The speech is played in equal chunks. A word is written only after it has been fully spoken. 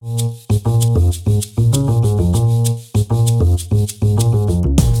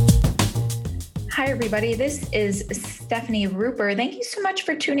everybody. This is Stephanie Ruper. Thank you so much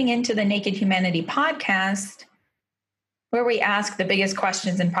for tuning into the Naked Humanity podcast, where we ask the biggest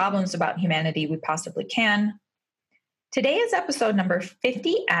questions and problems about humanity we possibly can. Today is episode number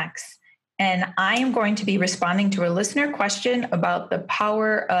 50X, and I am going to be responding to a listener question about the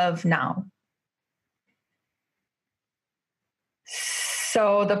power of now.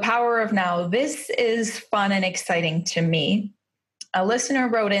 So, the power of now. This is fun and exciting to me. A listener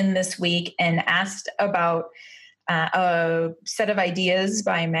wrote in this week and asked about a set of ideas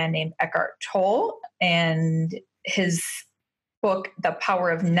by a man named Eckhart Tolle and his book, The Power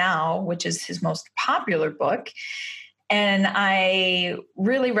of Now, which is his most popular book. And I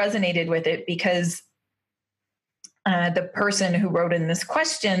really resonated with it because the person who wrote in this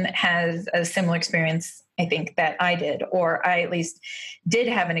question has a similar experience, I think, that I did, or I at least did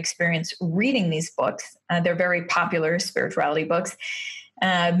have an experience reading these books. They're very popular spirituality books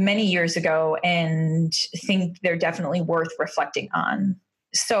many years ago, and think they're definitely worth reflecting on.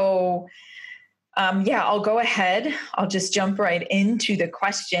 So, I'll go ahead. I'll just jump right into the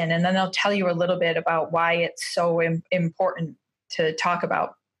question, and then I'll tell you a little bit about why it's so important to talk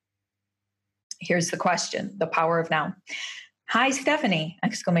about. Here's the question, the power of now. Hi, Stephanie, !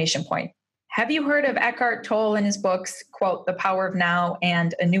 Have you heard of Eckhart Tolle and his books, quote, The Power of Now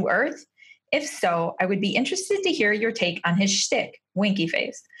and A New Earth? If so, I would be interested to hear your take on his shtick, winky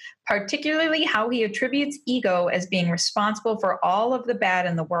face, particularly how he attributes ego as being responsible for all of the bad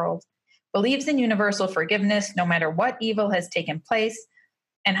in the world, believes in universal forgiveness no matter what evil has taken place,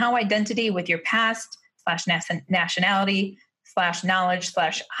 and how identity with your past / nationality / knowledge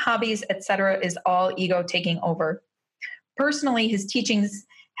 / hobbies, etc. is all ego taking over. Personally, his teachings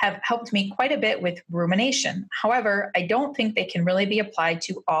have helped me quite a bit with rumination. However, I don't think they can really be applied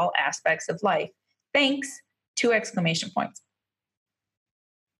to all aspects of life. Thanks! 2 exclamation points.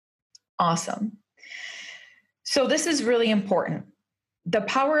 Awesome. So this is really important. The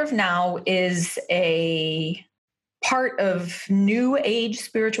Power of Now is a part of new age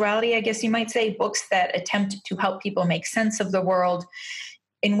spirituality, I guess you might say, books that attempt to help people make sense of the world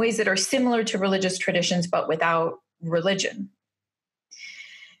in ways that are similar to religious traditions, but without religion.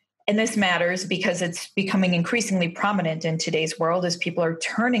 And this matters because it's becoming increasingly prominent in today's world as people are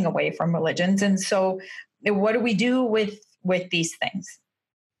turning away from religions. And so what do we do with these things?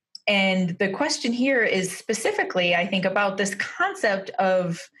 And the question here is specifically, I think, about this concept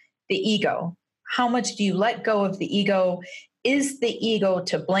of the ego. How much do you let go of the ego? Is the ego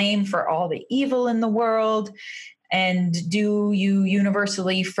to blame for all the evil in the world? And do you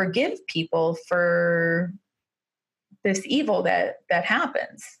universally forgive people for this evil that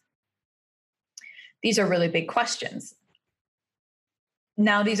happens? These are really big questions.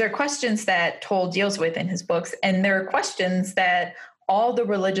 Now, these are questions that Tolle deals with in his books, and they're questions that all the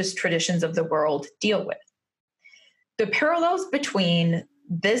religious traditions of the world deal with. The parallels between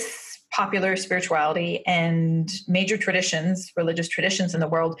this popular spirituality and major traditions, religious traditions in the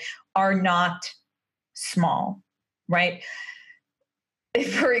world, are not small, right?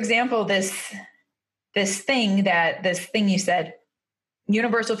 If, for example, this thing you said,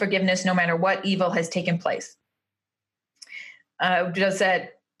 universal forgiveness no matter what evil has taken place. Does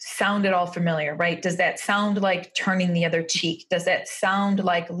that sound at all familiar, right? Does that sound like turning the other cheek? Does that sound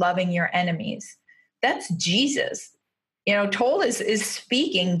like loving your enemies? That's Jesus. Tolle is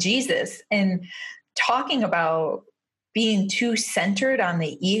speaking Jesus and talking about being too centered on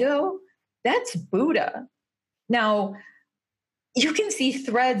the ego. That's Buddha. Now, you can see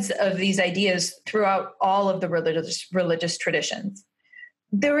threads of these ideas throughout all of the religious traditions.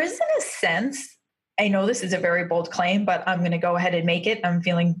 There is, in a sense, I know this is a very bold claim, but I'm going to go ahead and make it. I'm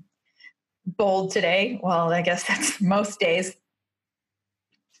feeling bold today. Well, I guess that's most days.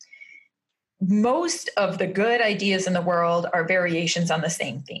 Most of the good ideas in the world are variations on the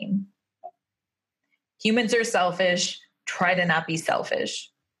same theme. Humans are selfish. Try to not be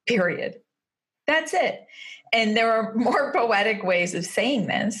selfish. Period. That's it. And there are more poetic ways of saying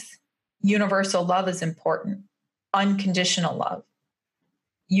this. Universal love is important. Unconditional love.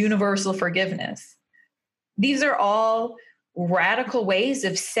 Universal forgiveness. These are all radical ways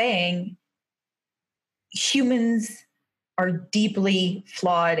of saying humans are deeply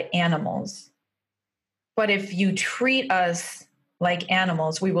flawed animals. But if you treat us like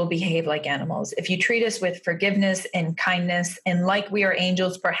animals, we will behave like animals. If you treat us with forgiveness and kindness and like we are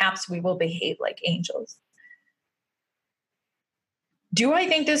angels, perhaps we will behave like angels. Do I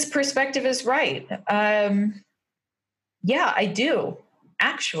think this perspective is right? Yeah, I do.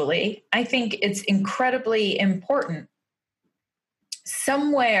 Actually, I think it's incredibly important.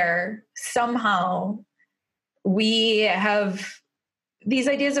 Somewhere, somehow, we have these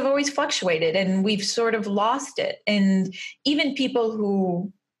ideas have always fluctuated and we've sort of lost it. And even people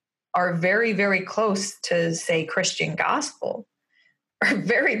who are very, very close to, say, Christian gospel are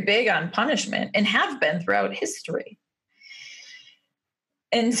very big on punishment and have been throughout history.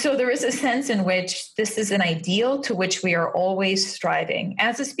 And so there is a sense in which this is an ideal to which we are always striving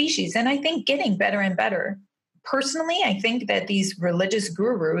as a species. And I think getting better and better. Personally, I think that these religious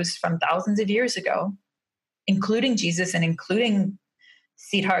gurus from thousands of years ago, including Jesus and including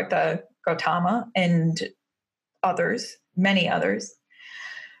Siddhartha Gautama and others, many others,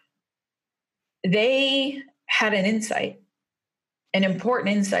 they had an insight, an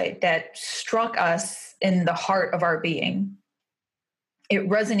important insight that struck us in the heart of our being. It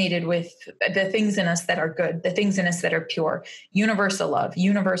resonated with the things in us that are good, the things in us that are pure, universal love,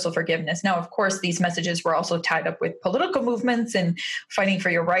 universal forgiveness. Now, of course, these messages were also tied up with political movements and fighting for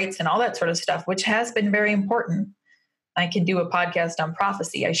your rights and all that sort of stuff, which has been very important. I can do a podcast on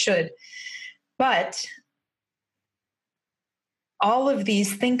prophecy. I should. But all of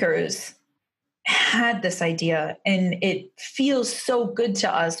these thinkers had this idea, and it feels so good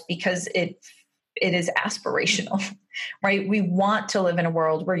to us because it is aspirational, right? We want to live in a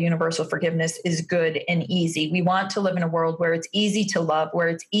world where universal forgiveness is good and easy. We want to live in a world where it's easy to love, where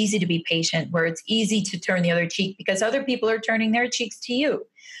it's easy to be patient, where it's easy to turn the other cheek because other people are turning their cheeks to you.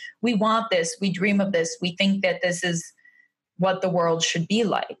 We want this. We dream of this. We think that this is what the world should be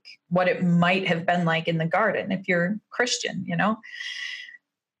like, what it might have been like in the garden if you're Christian, you know?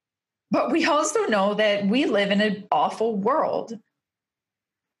 But we also know that we live in an awful world.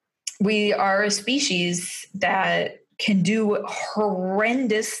 We are a species that can do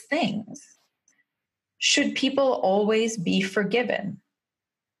horrendous things. Should people always be forgiven?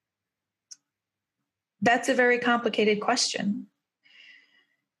 That's a very complicated question.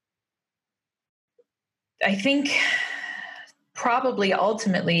 I think probably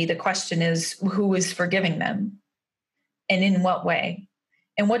ultimately the question is who is forgiving them and in what way?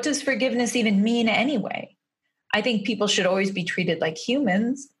 And what does forgiveness even mean anyway? I think people should always be treated like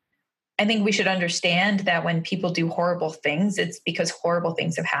humans. I think we should understand that when people do horrible things, it's because horrible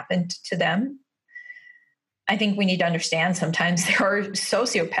things have happened to them. I think we need to understand sometimes there are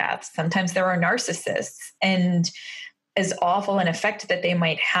sociopaths, sometimes there are narcissists, and as awful an effect that they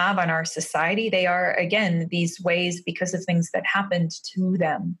might have on our society, they are, again, these ways because of things that happened to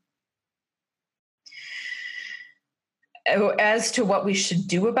them. As to what we should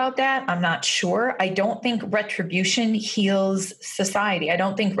do about that, I'm not sure. I don't think retribution heals society. I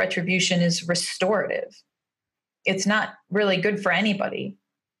don't think retribution is restorative. It's not really good for anybody.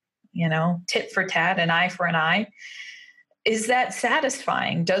 You know, tit for tat, an eye for an eye. Is that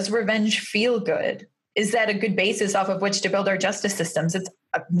satisfying? Does revenge feel good? Is that a good basis off of which to build our justice systems? It's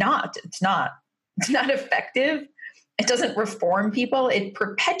not. It's not effective. It doesn't reform people. It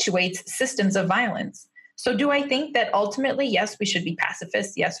perpetuates systems of violence. So do I think that ultimately, yes, we should be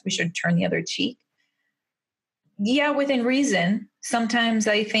pacifists? Yes, we should turn the other cheek. Yeah, within reason. Sometimes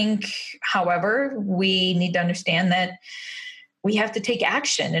I think, however, we need to understand that we have to take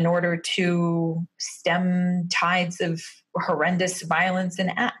action in order to stem tides of horrendous violence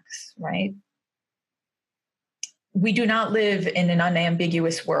and acts, right? We do not live in an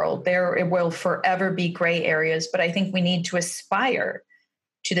unambiguous world. There will forever be gray areas, but I think we need to aspire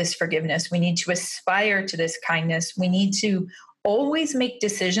to this forgiveness. We need to aspire to this kindness. We need to always make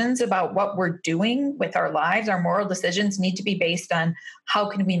decisions about what we're doing with our lives. Our moral decisions need to be based on how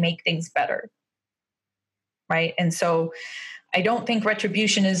can we make things better, right? And so I don't think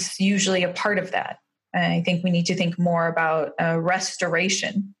retribution is usually a part of that. I think we need to think more about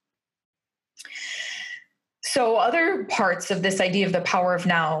restoration. So other parts of this idea of the power of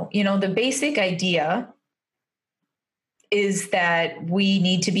now, you know, the basic idea is that we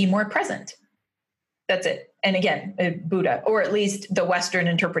need to be more present. That's it. And again, Buddha, or at least the Western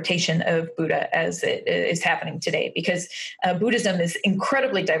interpretation of Buddha as it is happening today, because Buddhism is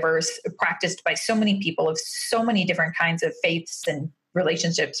incredibly diverse, practiced by so many people of so many different kinds of faiths and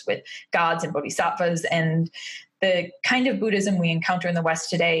relationships with gods and bodhisattvas. And the kind of Buddhism we encounter in the West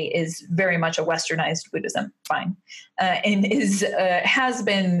today is very much a Westernized Buddhism, fine, and has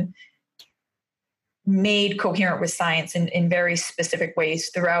been made coherent with science in very specific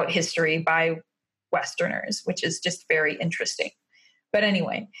ways throughout history by Westerners, which is just very interesting. But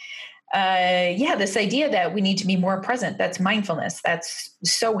anyway, this idea that we need to be more present, that's mindfulness, that's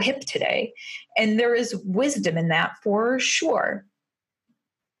so hip today. And there is wisdom in that for sure.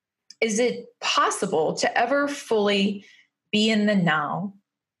 Is it possible to ever fully be in the now,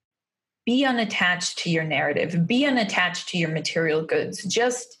 be unattached to your narrative, be unattached to your material goods,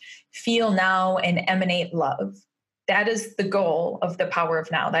 just feel now and emanate love? That is the goal of The Power of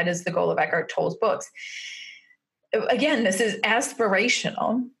Now. That is the goal of Eckhart Tolle's books. Again, this is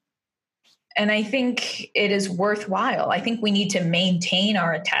aspirational. And I think it is worthwhile. I think we need to maintain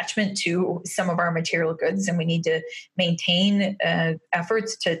our attachment to some of our material goods, and we need to maintain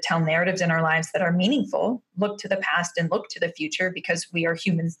efforts to tell narratives in our lives that are meaningful, look to the past and look to the future, because we are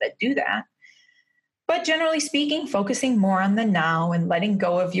humans that do that. But generally speaking, focusing more on the now and letting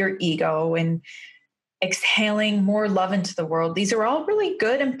go of your ego and exhaling more love into the world. These are all really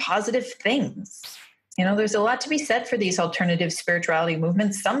good and positive things. There's a lot to be said for these alternative spirituality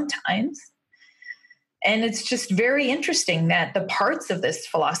movements sometimes. And it's just very interesting that the parts of this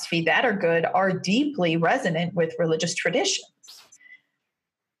philosophy that are good are deeply resonant with religious traditions.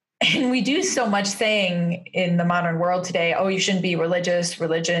 And we do so much saying in the modern world today, oh, you shouldn't be religious.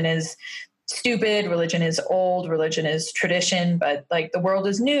 Religion is stupid. Religion is old. Religion is tradition. But like, the world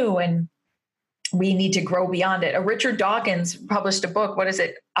is new and we need to grow beyond it. Richard Dawkins published a book. What is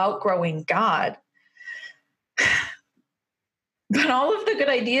it? Outgrowing God. But all of the good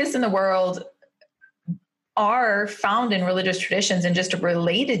ideas in the world are found in religious traditions and just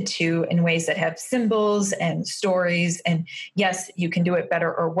related to in ways that have symbols and stories. And yes, you can do it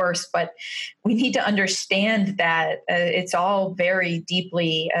better or worse, but we need to understand that it's all very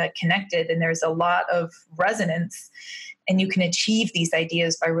deeply connected, and there's a lot of resonance, and you can achieve these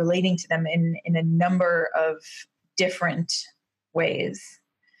ideas by relating to them in a number of different ways.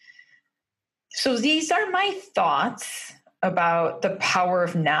 So these are my thoughts about The Power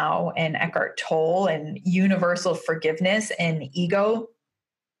of Now and Eckhart Tolle and universal forgiveness and ego.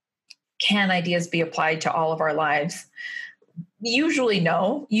 Can ideas be applied to all of our lives? Usually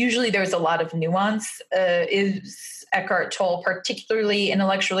no. Usually there's a lot of nuance. Is Eckhart Tolle particularly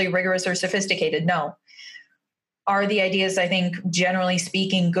intellectually rigorous or sophisticated? No. Are the ideas, I think, generally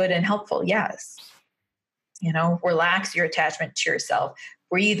speaking, good and helpful? Yes. Relax your attachment to yourself.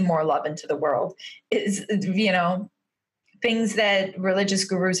 Breathe more love into the world. Things that religious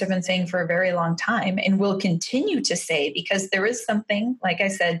gurus have been saying for a very long time and will continue to say, because there is something, like I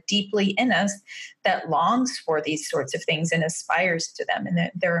said, deeply in us that longs for these sorts of things and aspires to them, and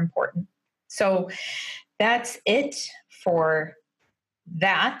they're important. So that's it for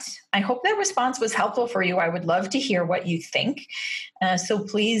that. I hope that response was helpful for you. I would love to hear what you think. So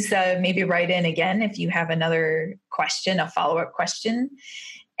please maybe write in again if you have another question, a follow-up question,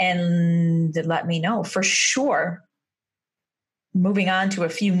 and let me know for sure. Moving on to a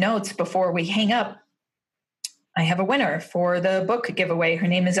few notes before we hang up. I have a winner for the book giveaway. Her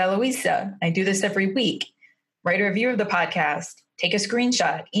name is Eloisa. I do this every week. Write a review of the podcast. Take a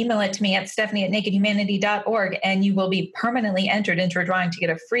screenshot. Email it to me at stephanie@nakedhumanity.org, and you will be permanently entered into a drawing to get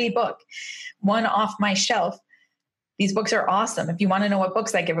a free book, one off my shelf. These books are awesome. If you want to know what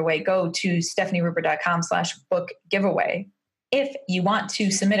books I give away, go to stephanieruper.com/book giveaway. If you want to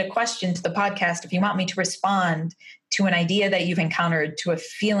submit a question to the podcast, if you want me to respond to an idea that you've encountered, to a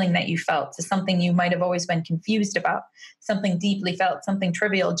feeling that you felt, to something you might have always been confused about, something deeply felt, something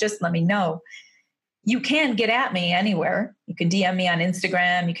trivial, just let me know. You can get at me anywhere. You can DM me on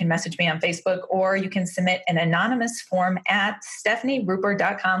Instagram, you can message me on Facebook, or you can submit an anonymous form at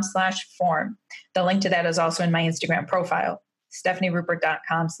stephanieruper.com/form. The link to that is also in my Instagram profile,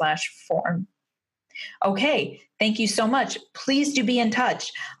 stephanieruper.com/form. Okay, thank you so much. Please do be in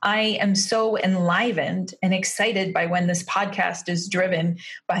touch. I am so enlivened and excited by when this podcast is driven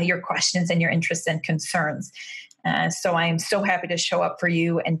by your questions and your interests and concerns. So I am so happy to show up for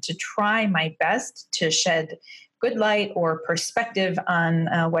you and to try my best to shed good light or perspective on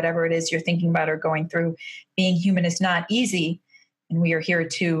whatever it is you're thinking about or going through. Being human is not easy, and we are here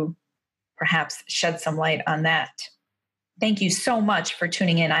to perhaps shed some light on that. Thank you so much for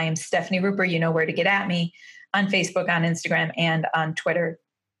tuning in. I am Stephanie Ruper. You know where to get at me on Facebook, on Instagram, and on Twitter.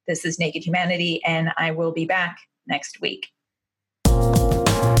 This is Naked Humanity, and I will be back next week.